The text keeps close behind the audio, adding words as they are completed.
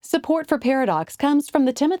Support for Paradox comes from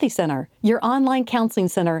the Timothy Center, your online counseling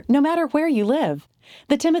center, no matter where you live.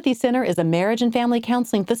 The Timothy Center is a marriage and family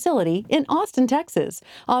counseling facility in Austin, Texas,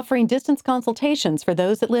 offering distance consultations for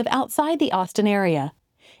those that live outside the Austin area.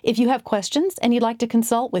 If you have questions and you'd like to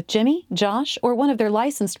consult with Jimmy, Josh, or one of their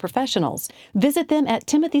licensed professionals, visit them at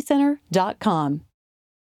timothycenter.com.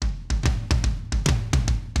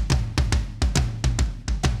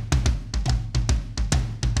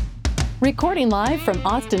 Recording live from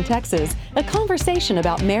Austin, Texas, a conversation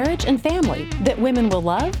about marriage and family that women will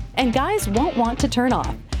love and guys won't want to turn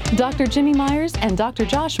off. Dr. Jimmy Myers and Dr.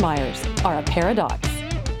 Josh Myers are a paradox.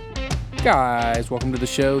 Guys, welcome to the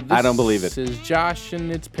show. I don't believe it. This is Josh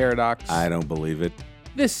and it's Paradox. I don't believe it.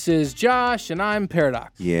 This is Josh and I'm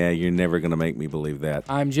Paradox. Yeah, you're never going to make me believe that.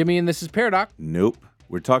 I'm Jimmy and this is Paradox. Nope.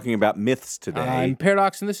 We're talking about myths today. I'm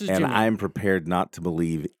Paradox and this is Jimmy. And I'm prepared not to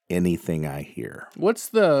believe anything I hear. What's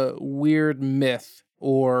the weird myth,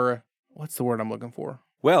 or what's the word I'm looking for?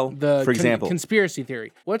 Well, for example, conspiracy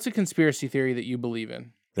theory. What's a conspiracy theory that you believe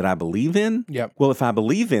in? That I believe in? Yep. Well, if I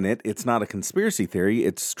believe in it, it's not a conspiracy theory.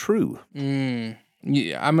 It's true. Yeah,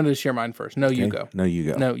 I'm going to share mine first. No, you go. No,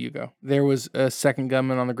 you go. No, you go. There was a second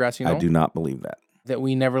gunman on the grassy knoll. I do not believe that. That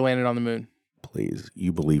we never landed on the moon. Please,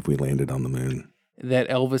 you believe we landed on the moon. That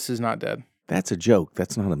Elvis is not dead. That's a joke.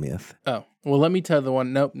 That's not a myth. Oh, well, let me tell the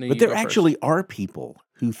one. Nope. No, but there actually are people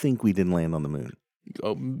who think we didn't land on the moon.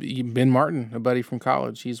 Oh, Ben Martin, a buddy from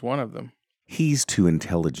college. He's one of them. He's too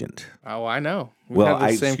intelligent. Oh, I know. We had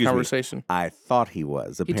the same conversation. I thought he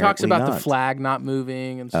was. He talks about the flag not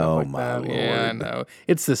moving and stuff like that. Lord. Yeah, I know.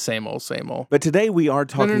 It's the same old, same old. But today we are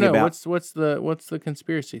talking about... What's the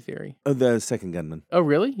conspiracy theory? Oh, the second gunman. Oh,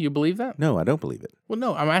 really? You believe that? No, I don't believe it. Well,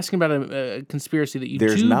 no, I'm asking about a conspiracy that you do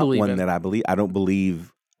believe in. There's not one that I believe. I don't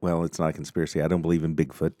believe... Well, it's not a conspiracy. I don't believe in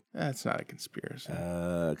Bigfoot. That's not a conspiracy.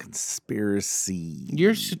 Conspiracy.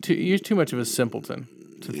 You're too much of a simpleton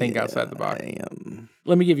to think outside the box. I am.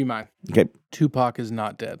 Let me give you mine. Okay. Tupac is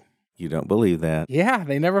not dead. You don't believe that? Yeah,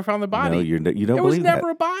 they never found the body. No, you don't believe that. There was never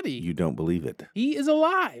a body. You don't believe it. He is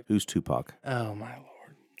alive. Who's Tupac? Oh, my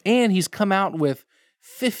Lord. And he's come out with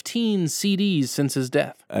 15 CDs since his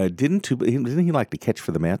death. Didn't he like to catch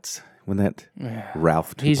for the Mets when that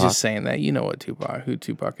Ralph Tupac? He's just saying that. You know who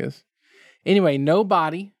Tupac is. Anyway, no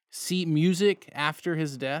body. See music after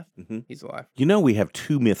his death. Mm-hmm. He's alive. You know, we have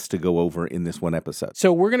 2 myths to go over in this one episode.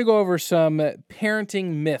 So we're going to go over some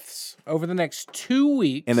parenting myths over the next 2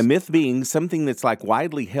 weeks. And the myth being something that's like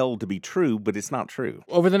widely held to be true, but it's not true.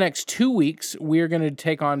 Over the next 2 weeks, we're going to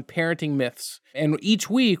take on parenting myths. And each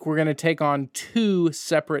week, we're going to take on 2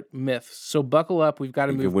 separate myths. So buckle up. We've got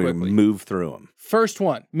to move quickly. Move through them. First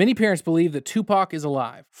one. Many parents believe that Tupac is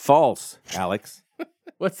alive. False, Alex.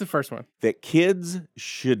 What's the first one? That kids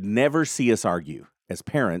should never see us argue. As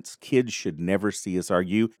parents, kids should never see us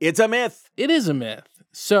argue. It's a myth. It is a myth.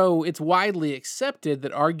 So it's widely accepted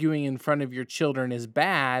that arguing in front of your children is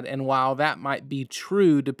bad, and while that might be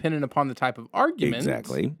true depending upon the type of argument,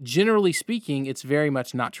 exactly, generally speaking, it's very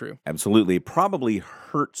much not true. Absolutely. It probably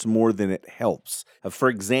hurts more than it helps. For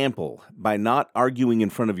example, by not arguing in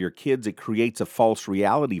front of your kids, it creates a false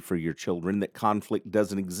reality for your children that conflict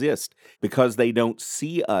doesn't exist. Because they don't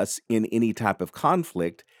see us in any type of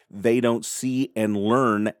conflict, they don't see and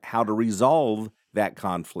learn how to resolve that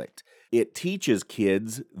conflict. It teaches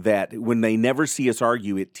kids that when they never see us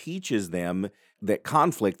argue, it teaches them that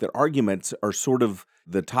conflict, that arguments are sort of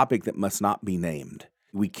the topic that must not be named.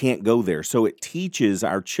 We can't go there. So it teaches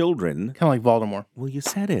our children. Kind of like Voldemort. Well, you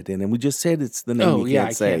said it, and then we just said it's the name you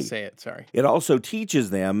can't say. Oh, yeah, I can't say it. Sorry. It also teaches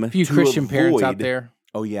them a few Christian parents out there.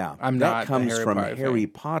 Oh, yeah. That comes from Harry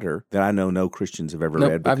Potter that I know no Christians have ever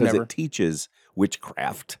read because it teaches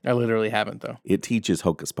witchcraft. I literally haven't, though. It teaches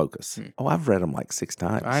hocus pocus. Oh, I've read them like 6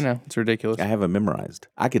 times. I know. It's ridiculous. I have them memorized.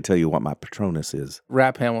 I could tell you what my Patronus is.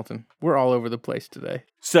 Rap Hamilton. We're all over the place today.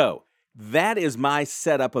 So that is my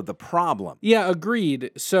setup of the problem. Yeah,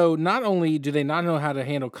 agreed. So not only do they not know how to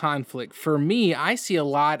handle conflict, for me, I see a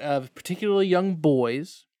lot of particularly young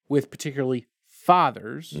boys with particularly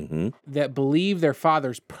fathers that believe their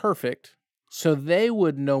father's perfect, so they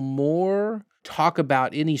would no more talk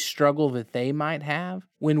about any struggle that they might have.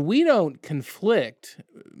 When we don't conflict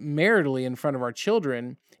maritally in front of our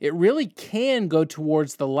children, it really can go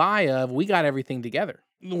towards the lie of we got everything together.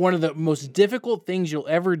 One of the most difficult things you'll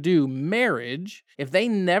ever do, marriage, if they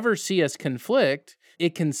never see us conflict,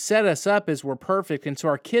 it can set us up as we're perfect. And so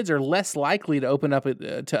our kids are less likely to open up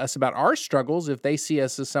to us about our struggles if they see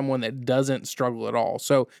us as someone that doesn't struggle at all.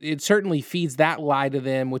 So it certainly feeds that lie to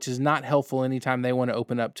them, which is not helpful anytime they want to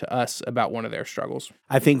open up to us about one of their struggles.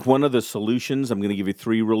 I think one of the solutions, I'm going to give you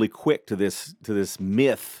 3 really quick to this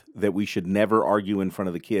myth that we should never argue in front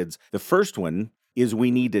of the kids. The first one is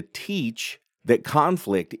we need to teach that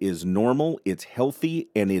conflict is normal, it's healthy,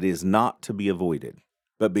 and it is not to be avoided.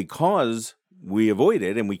 But because we avoid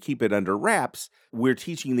it and we keep it under wraps, we're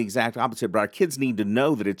teaching the exact opposite. But our kids need to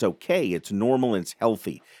know that it's okay, it's normal, and it's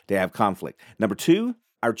healthy to have conflict. Number 2,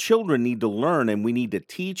 our children need to learn, and we need to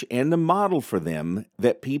teach and to model for them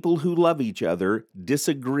that people who love each other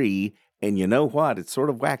disagree, and you know what? It's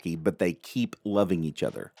sort of wacky, but they keep loving each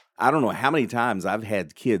other. I don't know how many times I've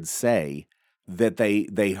had kids say that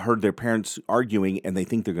they heard their parents arguing and they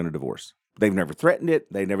think they're going to divorce. They've never threatened it.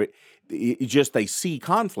 They see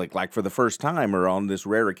conflict like for the first time or on this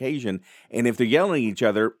rare occasion. And if they're yelling at each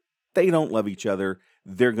other, they don't love each other.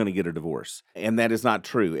 They're going to get a divorce. And that is not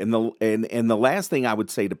true. And the last thing I would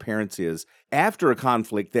say to parents is after a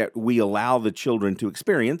conflict that we allow the children to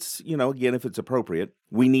experience, again, if it's appropriate,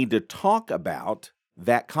 we need to talk about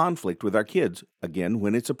that conflict with our kids, again,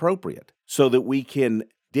 when it's appropriate, so that we can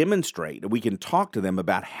demonstrate, we can talk to them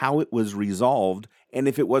about how it was resolved, and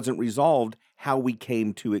if it wasn't resolved, how we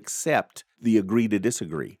came to accept the agree to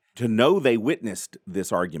disagree. To know they witnessed this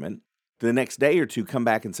argument, the next day or two come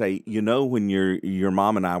back and say, when your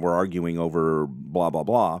mom and I were arguing over blah, blah,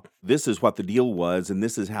 blah, this is what the deal was, and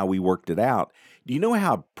this is how we worked it out. Do you know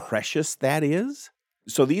how precious that is?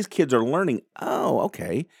 So these kids are learning,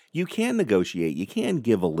 okay, you can negotiate, you can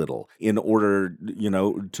give a little in order,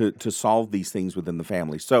 to solve these things within the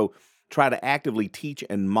family. So try to actively teach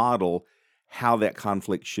and model how that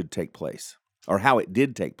conflict should take place or how it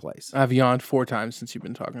did take place. I've yawned 4 times since you've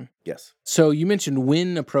been talking. Yes. So you mentioned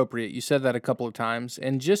when appropriate. You said that a couple of times.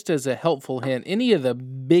 And just as a helpful hint, any of the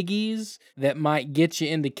biggies that might get you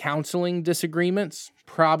into counseling disagreements,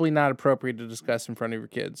 probably not appropriate to discuss in front of your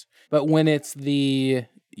kids. But when it's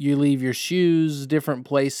you leave your shoes different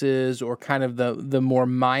places or kind of the more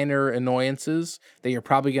minor annoyances that you're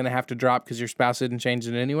probably going to have to drop because your spouse didn't change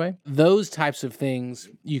it anyway, those types of things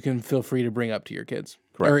you can feel free to bring up to your kids.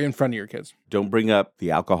 Correct. Or in front of your kids. Don't bring up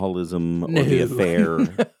the alcoholism or the affair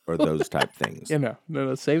or those type things.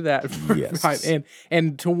 No, save that for yes.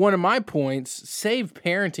 And to one of my points, save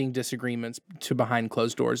parenting disagreements to behind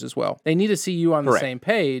closed doors as well. They need to see you on the same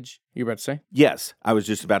page. You about to say? Yes, I was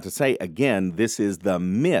just about to say, again, this is the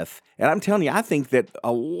myth. And I'm telling you, I think that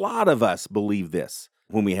a lot of us believe this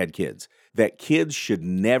when we had kids, that kids should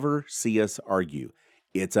never see us argue.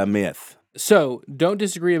 It's a myth. So don't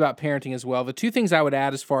disagree about parenting as well. The 2 things I would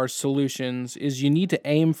add as far as solutions is you need to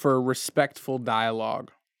aim for respectful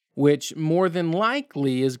dialogue, which more than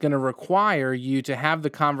likely is going to require you to have the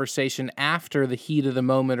conversation after the heat of the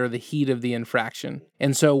moment or the heat of the infraction.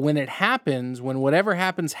 And so when it happens, when whatever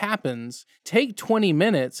happens, take 20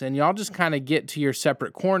 minutes and y'all just kind of get to your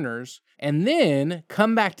separate corners and then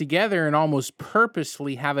come back together and almost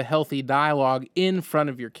purposefully have a healthy dialogue in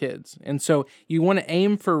front of your kids. And so you want to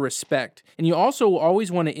aim for respect. And you also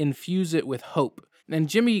always want to infuse it with hope. And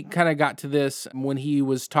Jimmy kind of got to this when he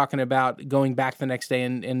was talking about going back the next day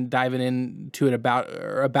and diving into it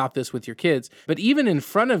about this with your kids. But even in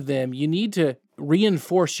front of them, you need to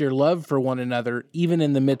reinforce your love for one another, even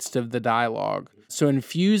in the midst of the dialogue. So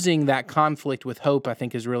infusing that conflict with hope, I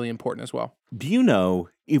think, is really important as well. Do you know,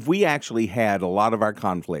 if we actually had a lot of our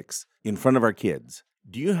conflicts in front of our kids,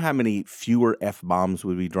 do you know how many fewer F-bombs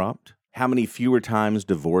would be dropped? How many fewer times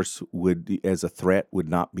divorce as a threat would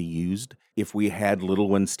not be used if we had little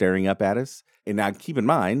ones staring up at us? And now keep in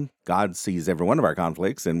mind, God sees every one of our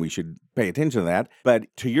conflicts and we should pay attention to that. But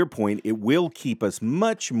to your point, it will keep us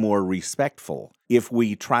much more respectful if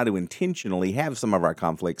we try to intentionally have some of our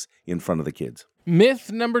conflicts in front of the kids.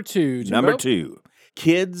 Myth number 2. Number 2,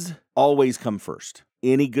 kids always come first.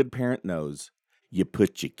 Any good parent knows you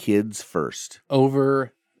put your kids first.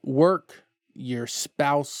 Over work, your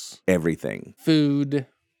spouse, everything, food,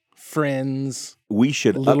 friends. We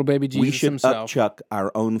should little baby Jesus himself. Upchuck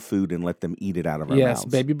our own food and let them eat it out of our mouths. Yes,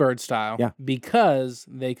 baby bird style. Yeah, because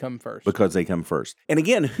they come first. And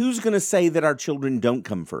again, who's going to say that our children don't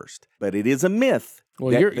come first? But it is a myth.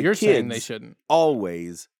 Well, you're saying they shouldn't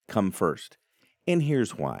always come first, and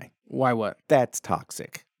here's why. Why what? That's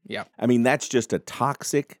toxic. Yeah. I mean, that's just a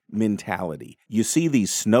toxic mentality. You see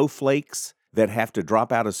these snowflakes that have to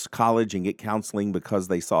drop out of college and get counseling because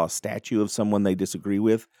they saw a statue of someone they disagree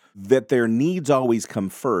with, that their needs always come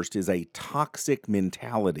first is a toxic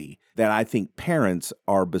mentality that I think parents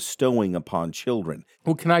are bestowing upon children.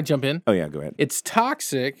 Well, can I jump in? Oh, yeah, go ahead. It's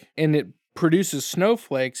toxic, and it produces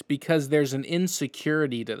snowflakes because there's an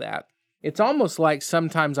insecurity to that. It's almost like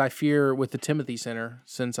sometimes I fear with the Timothy Center,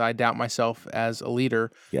 since I doubt myself as a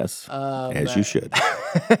leader. Yes, as you should.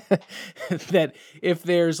 That if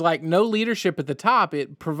there's like no leadership at the top,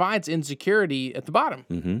 it provides insecurity at the bottom.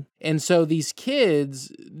 Mm-hmm. And so these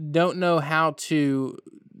kids don't know how to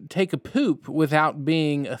take a poop without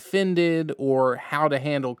being offended or how to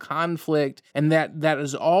handle conflict. And that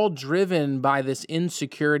is all driven by this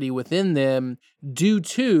insecurity within them due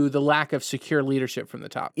to the lack of secure leadership from the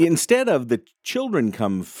top. Instead of the children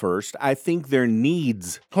come first, I think their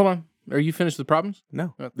needs... Hold on. Are you finished with the problems?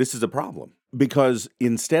 No, this is a problem. Because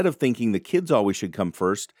instead of thinking the kids always should come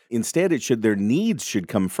first, instead their needs should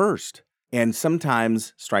come first. And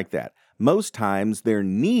sometimes, strike that, most times their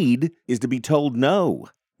need is to be told no.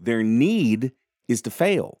 Their need is to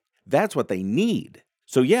fail. That's what they need.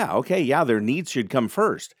 So their needs should come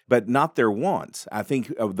first, but not their wants. I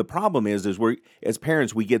think the problem is we're, as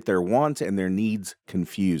parents, we get their wants and their needs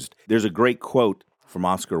confused. There's a great quote from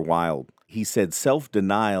Oscar Wilde. He said,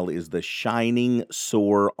 "Self-denial is the shining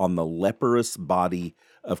sore on the leprous body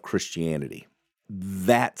of Christianity."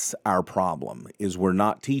 That's our problem, is we're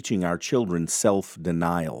not teaching our children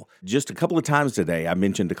self-denial. Just a couple of times today, I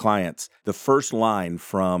mentioned to clients the first line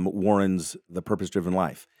from Warren's The Purpose-Driven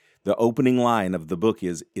Life. The opening line of the book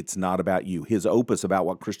is, "It's not about you." His opus about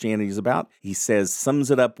what Christianity is about, he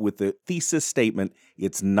sums it up with the thesis statement,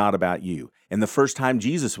 "It's not about you." And the first time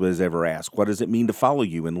Jesus was ever asked, "What does it mean to follow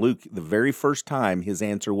you?" in Luke, the very first time his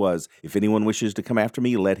answer was, "If anyone wishes to come after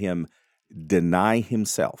me, let him deny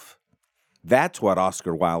himself." That's what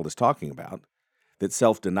Oscar Wilde is talking about, that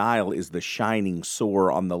self-denial is the shining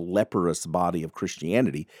sore on the leprous body of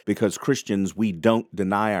Christianity, because Christians, we don't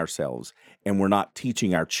deny ourselves, and we're not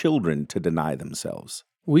teaching our children to deny themselves.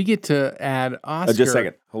 We get to add Oscar. Just a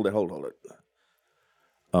second. Hold it.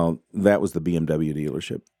 Oh, that was the BMW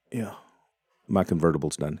dealership. Yeah. My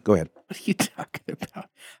convertible's done. Go ahead. What are you talking about?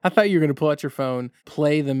 I thought you were going to pull out your phone,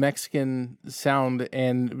 play the Mexican sound,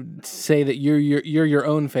 and say that you're your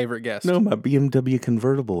own favorite guest. No, my BMW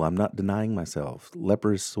convertible. I'm not denying myself.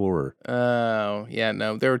 Leprous sore. Oh, yeah,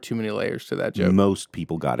 no. There were too many layers to that joke. Most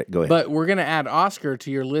people got it. Go ahead. But we're going to add Oscar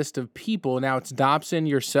to your list of people. Now it's Dobson,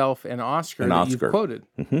 yourself, and Oscar that you've quoted.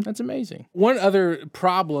 Mm-hmm. That's amazing. One other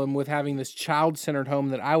problem with having this child-centered home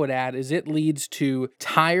that I would add is it leads to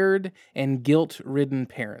tired and guilt-ridden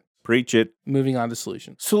parents. Preach it. Moving on to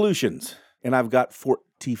solutions. Solutions. And I've got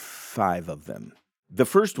 45 of them. The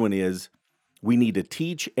first one is we need to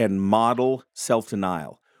teach and model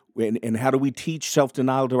self-denial. And how do we teach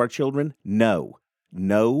self-denial to our children? No.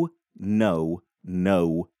 No, no,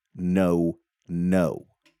 no, no, no.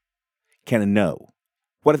 Can a no?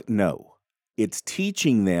 What if no? It's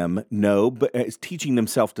teaching them but it's teaching them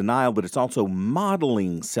self-denial, but it's also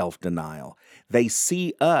modeling self-denial. They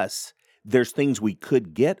see us. There's things we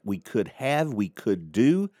could get, we could have, we could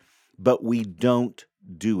do, but we don't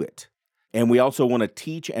do it. And we also want to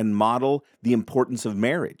teach and model the importance of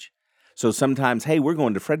marriage. So sometimes, hey, we're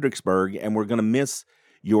going to Fredericksburg and we're going to miss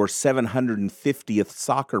your 750th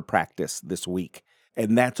soccer practice this week.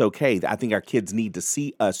 And that's okay. I think our kids need to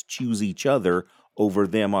see us choose each other over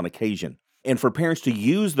them on occasion. And for parents to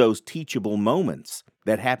use those teachable moments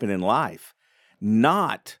that happen in life,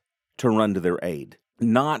 not to run to their aid,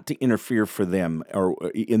 not to interfere for them or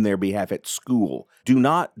in their behalf at school. Do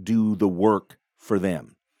not do the work for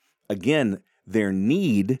them. Again,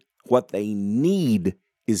 what they need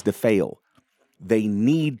is to fail. They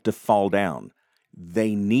need to fall down.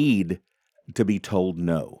 They need to be told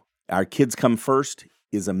no. Our kids come first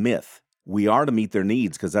is a myth. We are to meet their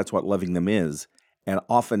needs because that's what loving them is. And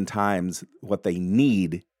oftentimes what they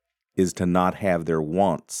need is to not have their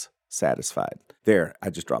wants satisfied. There, I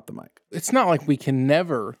just dropped the mic. It's not like we can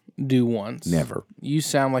never do once. Never. You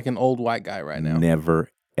sound like an old white guy right now. Never,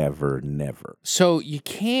 ever, never. So you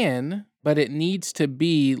can, but it needs to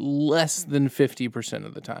be less than 50%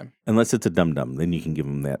 of the time. Unless it's a dum-dum, then you can give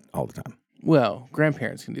them that all the time. Well,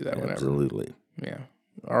 grandparents can do that whenever. Absolutely. Yeah.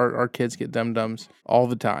 Our kids get dum-dums all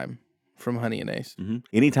the time from Honey and Ace. Mm-hmm.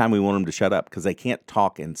 Anytime we want them to shut up because they can't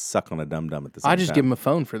talk and suck on a dum-dum at the same time. I just give them a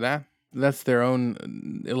phone for that. That's their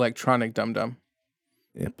own electronic dum-dum.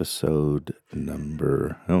 Episode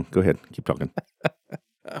number... Oh, go ahead. Keep talking.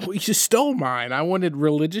 Well, you just stole mine. I wanted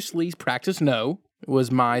religiously practice no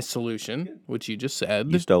was my solution, which you just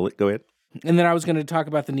said. You stole it. Go ahead. And then I was going to talk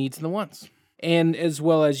about the needs and the wants. And as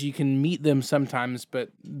well as you can meet them sometimes, but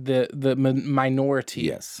the minority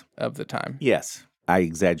Yes. of the time. Yes. I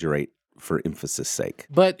exaggerate for emphasis' sake.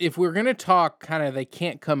 But if we're going to talk kind of they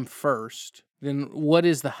can't come first, then what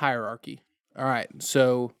is the hierarchy? All right,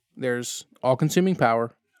 so there's all-consuming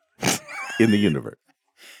power. In the universe.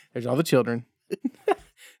 There's all the children.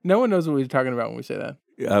 No one knows what we're talking about when we say that.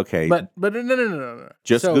 Okay. But no.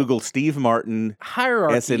 Just So, Google Steve Martin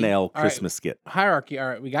hierarchy. SNL All right, Christmas skit. hierarchy. All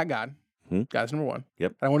right, we got God. Hmm? God's number one.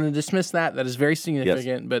 Yep. I want to dismiss that. That is very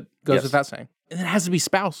significant, but goes Yes. without saying. And then it has to be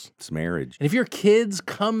spouse. It's marriage. And if your kids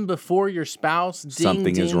come before your spouse, ding,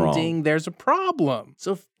 Something ding, is wrong. ding, there's a problem.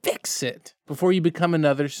 So fix it before you become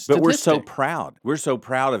another statistic. But we're so proud. We're so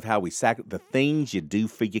proud of how we the things you do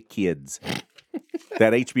for your kids.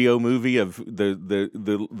 That HBO movie of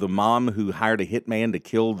the mom who hired a hitman to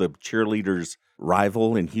kill the cheerleader's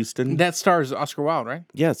rival in Houston. That stars Oscar Wilde, right?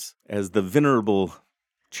 Yes, as the venerable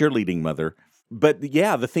cheerleading mother. But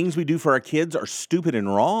yeah, the things we do for our kids are stupid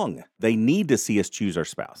and wrong. They need to see us choose our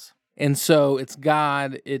spouse. And so it's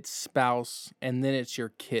God, it's spouse, and then it's your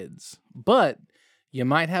kids. But you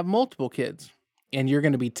might have multiple kids, and you're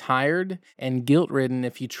going to be tired and guilt-ridden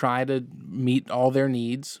if you try to meet all their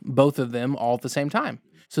needs, both of them, all at the same time.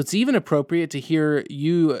 So it's even appropriate to hear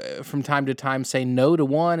you from time to time say no to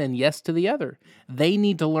one and yes to the other. They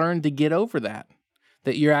need to learn to get over that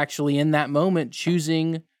you're actually in that moment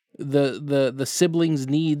choosing the siblings'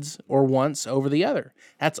 needs or wants over the other.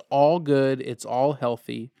 That's all good. It's all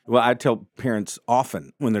healthy. Well, I tell parents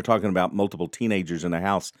often when they're talking about multiple teenagers in a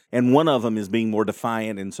house, and one of them is being more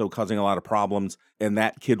defiant and so causing a lot of problems, and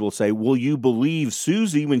that kid will say, "Will you believe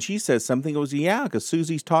Susie when she says something?" It goes, "Yeah, because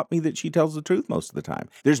Susie's taught me that she tells the truth most of the time."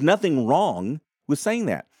 There's nothing wrong with saying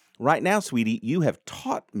that. Right now, sweetie, you have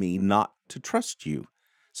taught me not to trust you.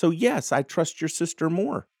 So yes, I trust your sister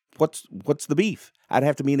more. What's the beef? I'd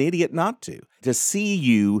have to be an idiot not to. To see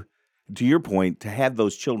you, to your point, to have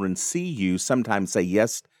those children see you sometimes say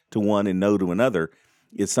yes to one and no to another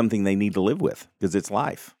is something they need to live with because it's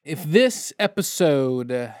life. If this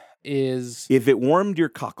episode is... If it warmed your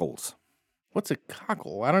cockles. What's a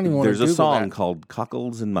cockle? I don't even want to There's Google a song that. called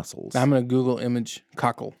Cockles and Muscles. I'm going to Google image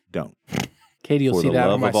cockle. Don't. Katie will For see the that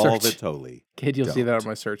love on my of all search. that's holy. Katie will see that on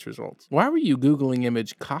my search results. Why were you Googling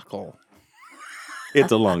image cockle?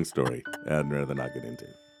 It's a long story. I'd rather not get into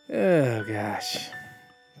it. Oh, gosh.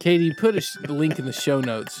 Katie, put a link in the show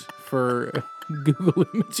notes for Google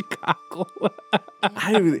image cockle.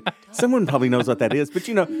 Someone probably knows what that is, but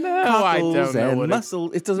I cockles don't know and what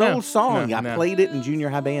muscle. It's an No, old song. no, I no. played it in junior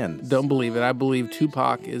high band. Don't believe it. I believe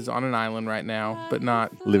Tupac is on an island right now, but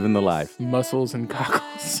not Living the life. muscles and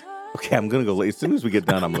cockles. Okay, I'm going to go. As soon as we get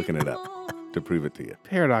done, I'm looking it up to prove it to you.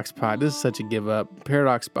 Paradox Pod. This is such a give up.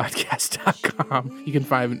 ParadoxPodcast.com. You can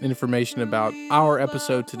find information about our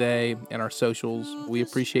episode today and our socials. We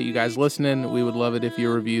appreciate you guys listening. We would love it if you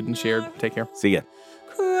reviewed and shared. Take care. See ya.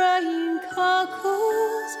 Crying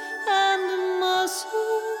cockles and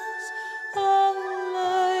mussels,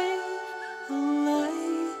 alive,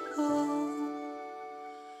 alive.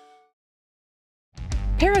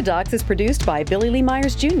 Paradox is produced by Billy Lee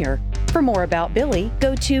Myers Jr. For more about Billy,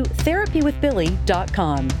 go to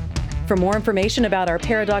therapywithbilly.com. For more information about our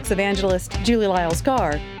Paradox evangelist, Julie Lyles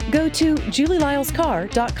Carr, go to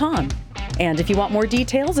julielylescarr.com. And if you want more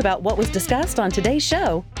details about what was discussed on today's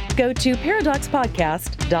show, go to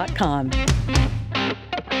paradoxpodcast.com.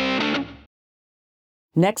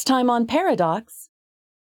 Next time on Paradox.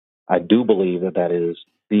 I do believe that is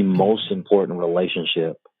the most important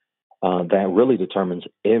relationship that really determines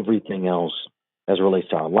everything else as it relates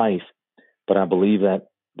to our life. But I believe that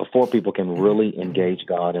before people can really engage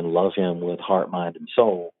God and love Him with heart, mind, and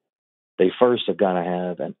soul, they first have got to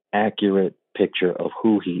have an accurate picture of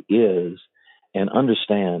who He is and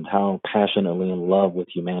understand how passionately in love with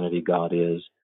humanity God is